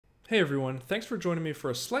Hey everyone, thanks for joining me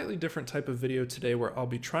for a slightly different type of video today where I'll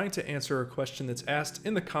be trying to answer a question that's asked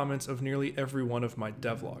in the comments of nearly every one of my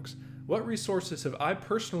devlogs. What resources have I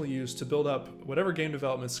personally used to build up whatever game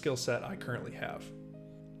development skill set I currently have?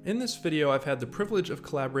 In this video, I've had the privilege of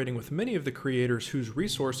collaborating with many of the creators whose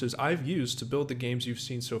resources I've used to build the games you've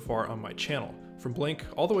seen so far on my channel, from Blink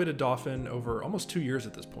all the way to Dolphin over almost 2 years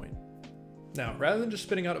at this point. Now, rather than just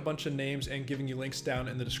spitting out a bunch of names and giving you links down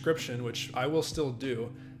in the description, which I will still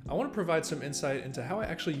do, I want to provide some insight into how I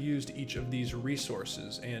actually used each of these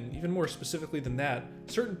resources, and even more specifically than that,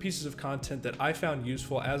 certain pieces of content that I found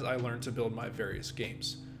useful as I learned to build my various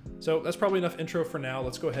games. So that's probably enough intro for now.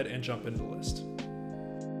 Let's go ahead and jump into the list.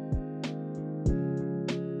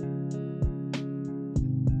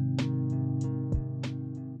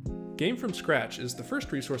 GameFromScratch is the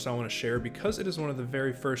first resource I want to share because it is one of the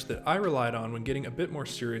very first that I relied on when getting a bit more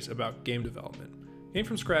serious about game development.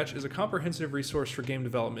 GameFromScratch is a comprehensive resource for game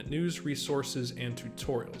development news, resources, and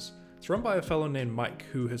tutorials. It's run by a fellow named Mike,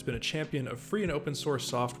 who has been a champion of free and open source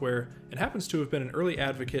software and happens to have been an early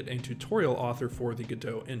advocate and tutorial author for the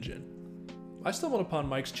Godot engine. I stumbled upon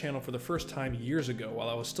Mike's channel for the first time years ago while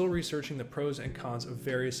I was still researching the pros and cons of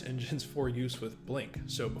various engines for use with Blink,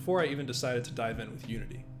 so before I even decided to dive in with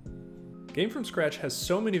Unity. GameFromScratch has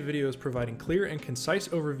so many videos providing clear and concise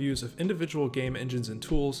overviews of individual game engines and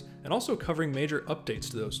tools, and also covering major updates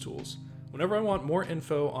to those tools. Whenever I want more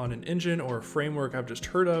info on an engine or a framework I've just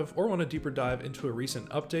heard of, or want a deeper dive into a recent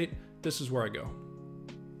update, this is where I go.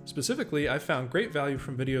 Specifically, I found great value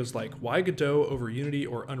from videos like Why Godot over Unity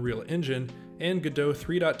or Unreal Engine, and Godot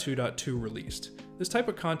 3.2.2 released. This type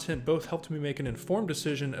of content both helped me make an informed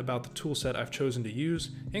decision about the toolset I've chosen to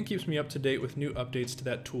use, and keeps me up to date with new updates to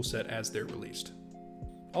that toolset as they're released.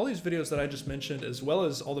 All these videos that I just mentioned, as well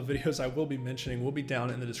as all the videos I will be mentioning, will be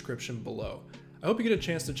down in the description below. I hope you get a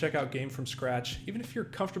chance to check out GameFromScratch. Even if you're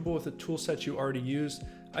comfortable with the toolset you already use,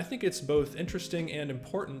 I think it's both interesting and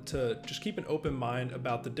important to just keep an open mind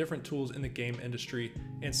about the different tools in the game industry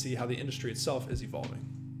and see how the industry itself is evolving.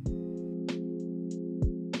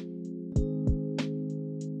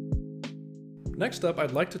 Next up,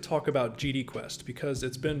 I'd like to talk about GDQuest because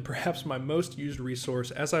it's been perhaps my most used resource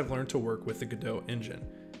as I've learned to work with the Godot engine.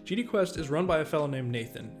 GDQuest is run by a fellow named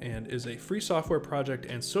Nathan and is a free software project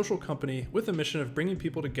and social company with a mission of bringing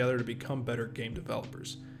people together to become better game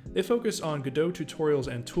developers. They focus on Godot tutorials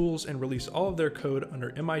and tools and release all of their code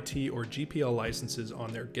under MIT or GPL licenses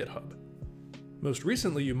on their GitHub. Most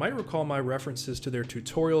recently, you might recall my references to their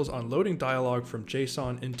tutorials on loading dialogue from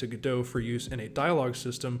JSON into Godot for use in a dialogue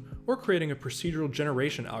system, or creating a procedural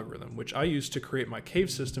generation algorithm, which I used to create my cave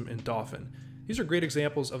system in Dolphin. These are great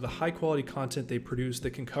examples of the high quality content they produce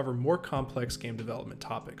that can cover more complex game development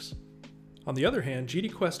topics. On the other hand,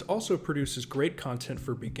 GDQuest also produces great content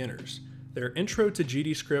for beginners. Their Intro to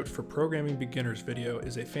GDScript for Programming Beginners video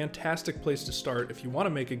is a fantastic place to start if you want to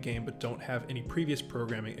make a game but don't have any previous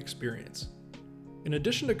programming experience. In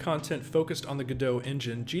addition to content focused on the Godot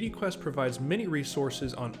engine, GDQuest provides many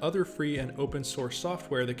resources on other free and open source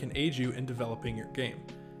software that can aid you in developing your game.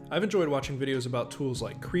 I've enjoyed watching videos about tools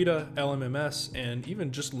like Krita, LMMS, and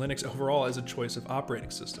even just Linux overall as a choice of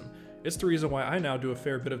operating system. It's the reason why I now do a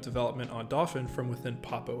fair bit of development on Dolphin from within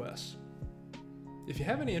Pop! OS. If you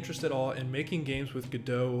have any interest at all in making games with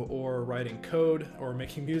Godot, or writing code, or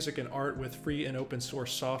making music and art with free and open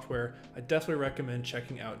source software, I definitely recommend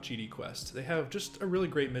checking out GDQuest. They have just a really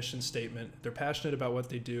great mission statement, they're passionate about what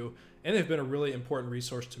they do, and they've been a really important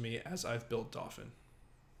resource to me as I've built Dolphin.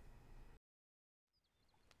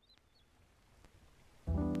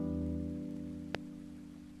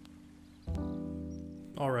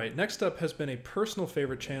 Alright, next up has been a personal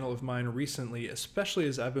favorite channel of mine recently, especially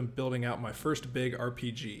as I've been building out my first big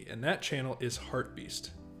RPG, and that channel is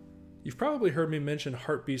HeartBeast. You've probably heard me mention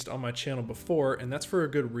HeartBeast on my channel before, and that's for a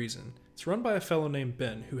good reason. It's run by a fellow named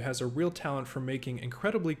Ben, who has a real talent for making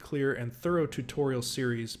incredibly clear and thorough tutorial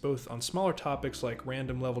series, both on smaller topics like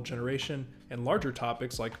random level generation, and larger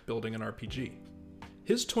topics like building an RPG.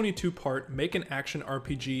 His 22-part Make an Action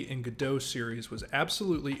RPG in Godot series was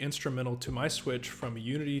absolutely instrumental to my switch from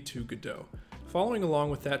Unity to Godot. Following along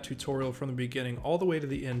with that tutorial from the beginning all the way to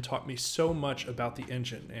the end taught me so much about the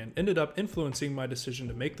engine, and ended up influencing my decision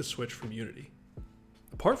to make the switch from Unity.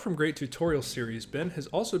 Apart from great tutorial series, Ben has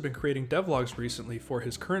also been creating devlogs recently for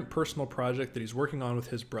his current personal project that he's working on with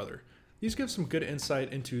his brother. These give some good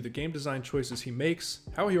insight into the game design choices he makes,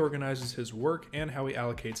 how he organizes his work, and how he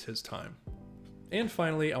allocates his time. And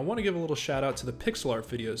finally, I want to give a little shout out to the pixel art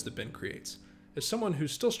videos that Ben creates. As someone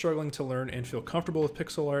who's still struggling to learn and feel comfortable with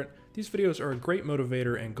pixel art, these videos are a great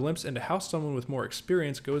motivator and glimpse into how someone with more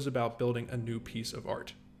experience goes about building a new piece of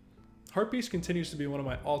art. HeartBeast continues to be one of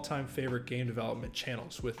my all-time favorite game development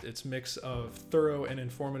channels with its mix of thorough and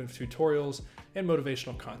informative tutorials and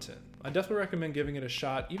motivational content. I definitely recommend giving it a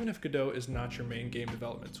shot even if Godot is not your main game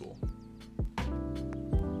development tool.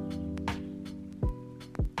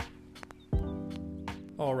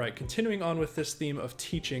 Alright, continuing on with this theme of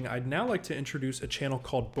teaching, I'd now like to introduce a channel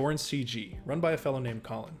called BornCG, run by a fellow named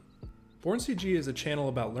Colin. BornCG is a channel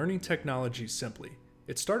about learning technology simply.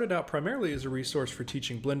 It started out primarily as a resource for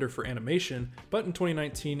teaching Blender for animation, but in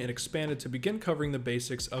 2019 it expanded to begin covering the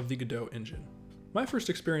basics of the Godot engine. My first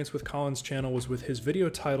experience with Colin's channel was with his video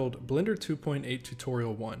titled Blender 2.8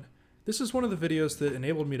 Tutorial 1. This is one of the videos that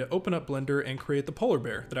enabled me to open up Blender and create the polar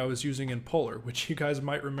bear that I was using in Polar, which you guys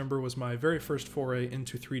might remember was my very first foray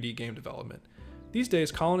into 3D game development. These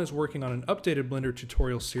days, Colin is working on an updated Blender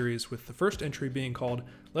tutorial series with the first entry being called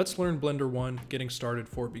Let's Learn Blender 1 Getting Started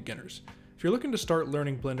for Beginners. If you're looking to start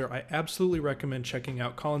learning Blender, I absolutely recommend checking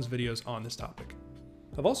out Colin's videos on this topic.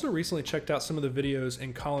 I've also recently checked out some of the videos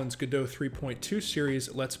in Colin's Godot 3.2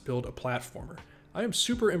 series Let's Build a Platformer. I am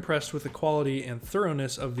super impressed with the quality and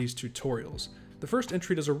thoroughness of these tutorials. The first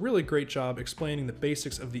entry does a really great job explaining the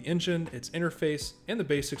basics of the engine, its interface, and the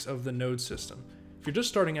basics of the node system. If you're just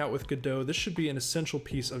starting out with Godot, this should be an essential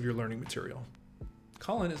piece of your learning material.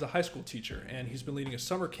 Colin is a high school teacher, and he's been leading a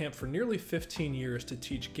summer camp for nearly 15 years to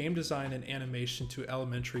teach game design and animation to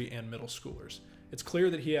elementary and middle schoolers. It's clear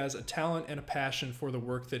that he has a talent and a passion for the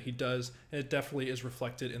work that he does, and it definitely is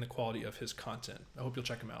reflected in the quality of his content. I hope you'll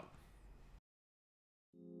check him out.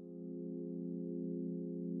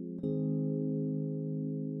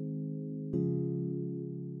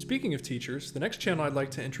 Speaking of teachers, the next channel I'd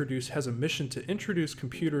like to introduce has a mission to introduce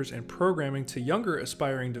computers and programming to younger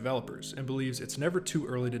aspiring developers and believes it's never too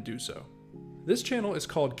early to do so. This channel is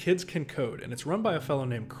called KidsCanCode and it's run by a fellow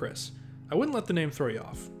named Chris. I wouldn't let the name throw you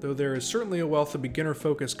off, though there is certainly a wealth of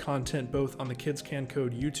beginner-focused content both on the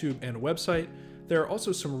KidsCanCode YouTube and website. There are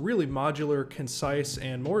also some really modular, concise,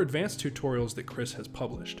 and more advanced tutorials that Chris has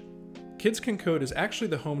published. KidsCanCode is actually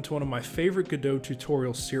the home to one of my favorite Godot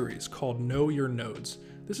tutorial series called Know Your Nodes.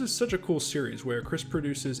 This is such a cool series where Chris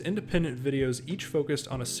produces independent videos each focused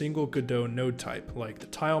on a single Godot node type, like the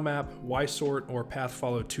tile map, Y-sort, or path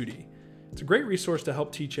follow 2D. It's a great resource to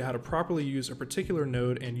help teach you how to properly use a particular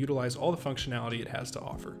node and utilize all the functionality it has to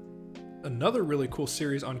offer. Another really cool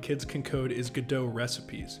series on KidsCanCode is Godot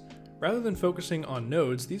Recipes. Rather than focusing on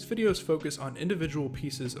nodes, these videos focus on individual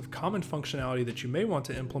pieces of common functionality that you may want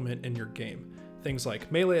to implement in your game. Things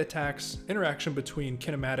like melee attacks, interaction between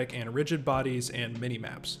kinematic and rigid bodies, and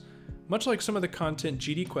mini-maps. Much like some of the content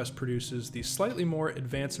GDQuest produces, these slightly more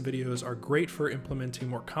advanced videos are great for implementing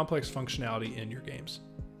more complex functionality in your games.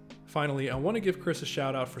 Finally, I want to give Chris a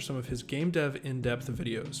shout out for some of his Gamedev in-depth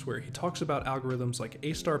videos where he talks about algorithms like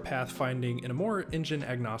A-star pathfinding in a more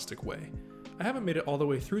engine-agnostic way. I haven't made it all the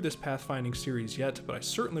way through this pathfinding series yet, but I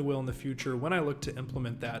certainly will in the future when I look to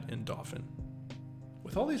implement that in Dolphin.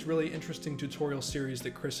 With all these really interesting tutorial series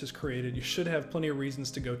that Chris has created, you should have plenty of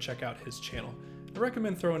reasons to go check out his channel. I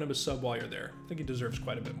recommend throwing him a sub while you're there. I think he deserves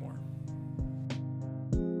quite a bit more.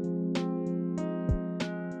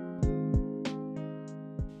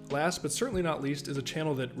 Last but certainly not least is a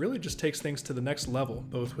channel that really just takes things to the next level,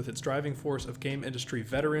 both with its driving force of game industry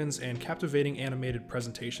veterans and captivating animated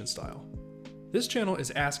presentation style. This channel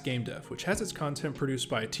is Ask Gamedev, which has its content produced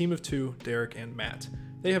by a team of two, Derek and Matt.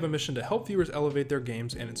 They have a mission to help viewers elevate their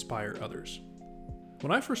games and inspire others.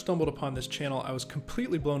 When I first stumbled upon this channel, I was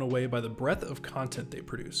completely blown away by the breadth of content they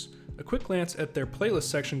produce. A quick glance at their playlist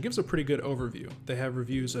section gives a pretty good overview. They have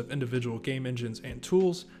reviews of individual game engines and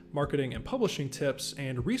tools, marketing and publishing tips,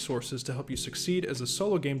 and resources to help you succeed as a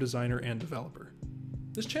solo game designer and developer.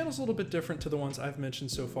 This channel is a little bit different to the ones I've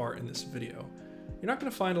mentioned so far in this video. You're not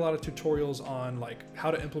going to find a lot of tutorials on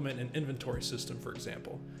how to implement an inventory system, for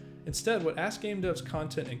example. Instead, what Ask Gamedev's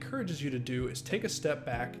content encourages you to do is take a step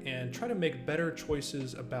back and try to make better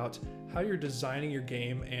choices about how you're designing your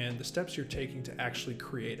game and the steps you're taking to actually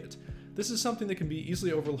create it. This is something that can be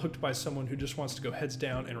easily overlooked by someone who just wants to go heads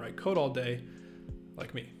down and write code all day,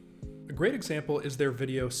 like me. A great example is their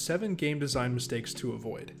video 7 Game Design Mistakes to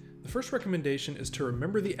Avoid. The first recommendation is to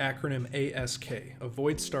remember the acronym ASK,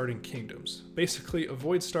 Avoid Starting Kingdoms. Basically,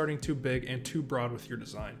 avoid starting too big and too broad with your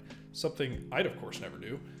design, something I'd of course never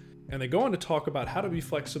do. And they go on to talk about how to be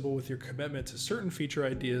flexible with your commitment to certain feature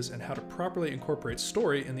ideas and how to properly incorporate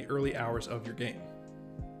story in the early hours of your game.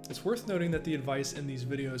 It's worth noting that the advice in these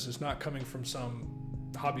videos is not coming from some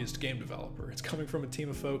hobbyist game developer. It's coming from a team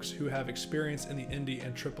of folks who have experience in the indie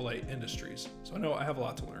and AAA industries. So I know I have a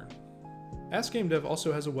lot to learn. Ask Gamedev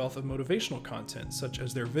also has a wealth of motivational content, such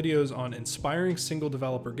as their videos on inspiring single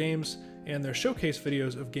developer games and their showcase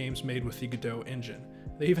videos of games made with the Godot engine.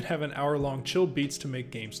 They even have an hour-long Chill Beats to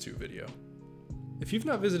Make Games 2 video. If you've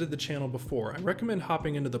not visited the channel before, I recommend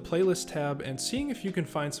hopping into the playlist tab and seeing if you can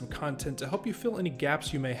find some content to help you fill any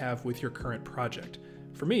gaps you may have with your current project.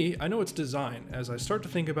 For me, I know it's design, as I start to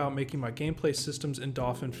think about making my gameplay systems in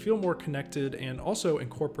Dolphin feel more connected and also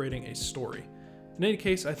incorporating a story. In any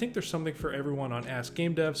case, I think there's something for everyone on Ask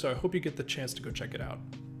Gamedev, so I hope you get the chance to go check it out.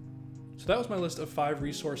 So that was my list of 5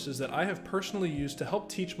 resources that I have personally used to help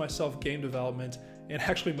teach myself game development and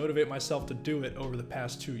actually motivate myself to do it over the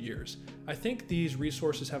past 2 years. I think these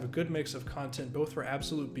resources have a good mix of content both for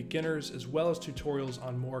absolute beginners as well as tutorials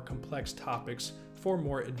on more complex topics for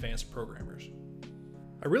more advanced programmers.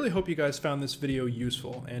 I really hope you guys found this video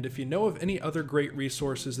useful, and if you know of any other great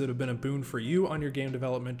resources that have been a boon for you on your game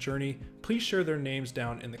development journey, please share their names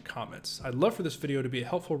down in the comments. I'd love for this video to be a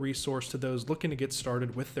helpful resource to those looking to get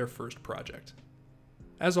started with their first project.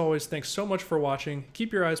 As always, thanks so much for watching,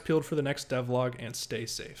 keep your eyes peeled for the next devlog, and stay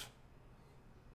safe.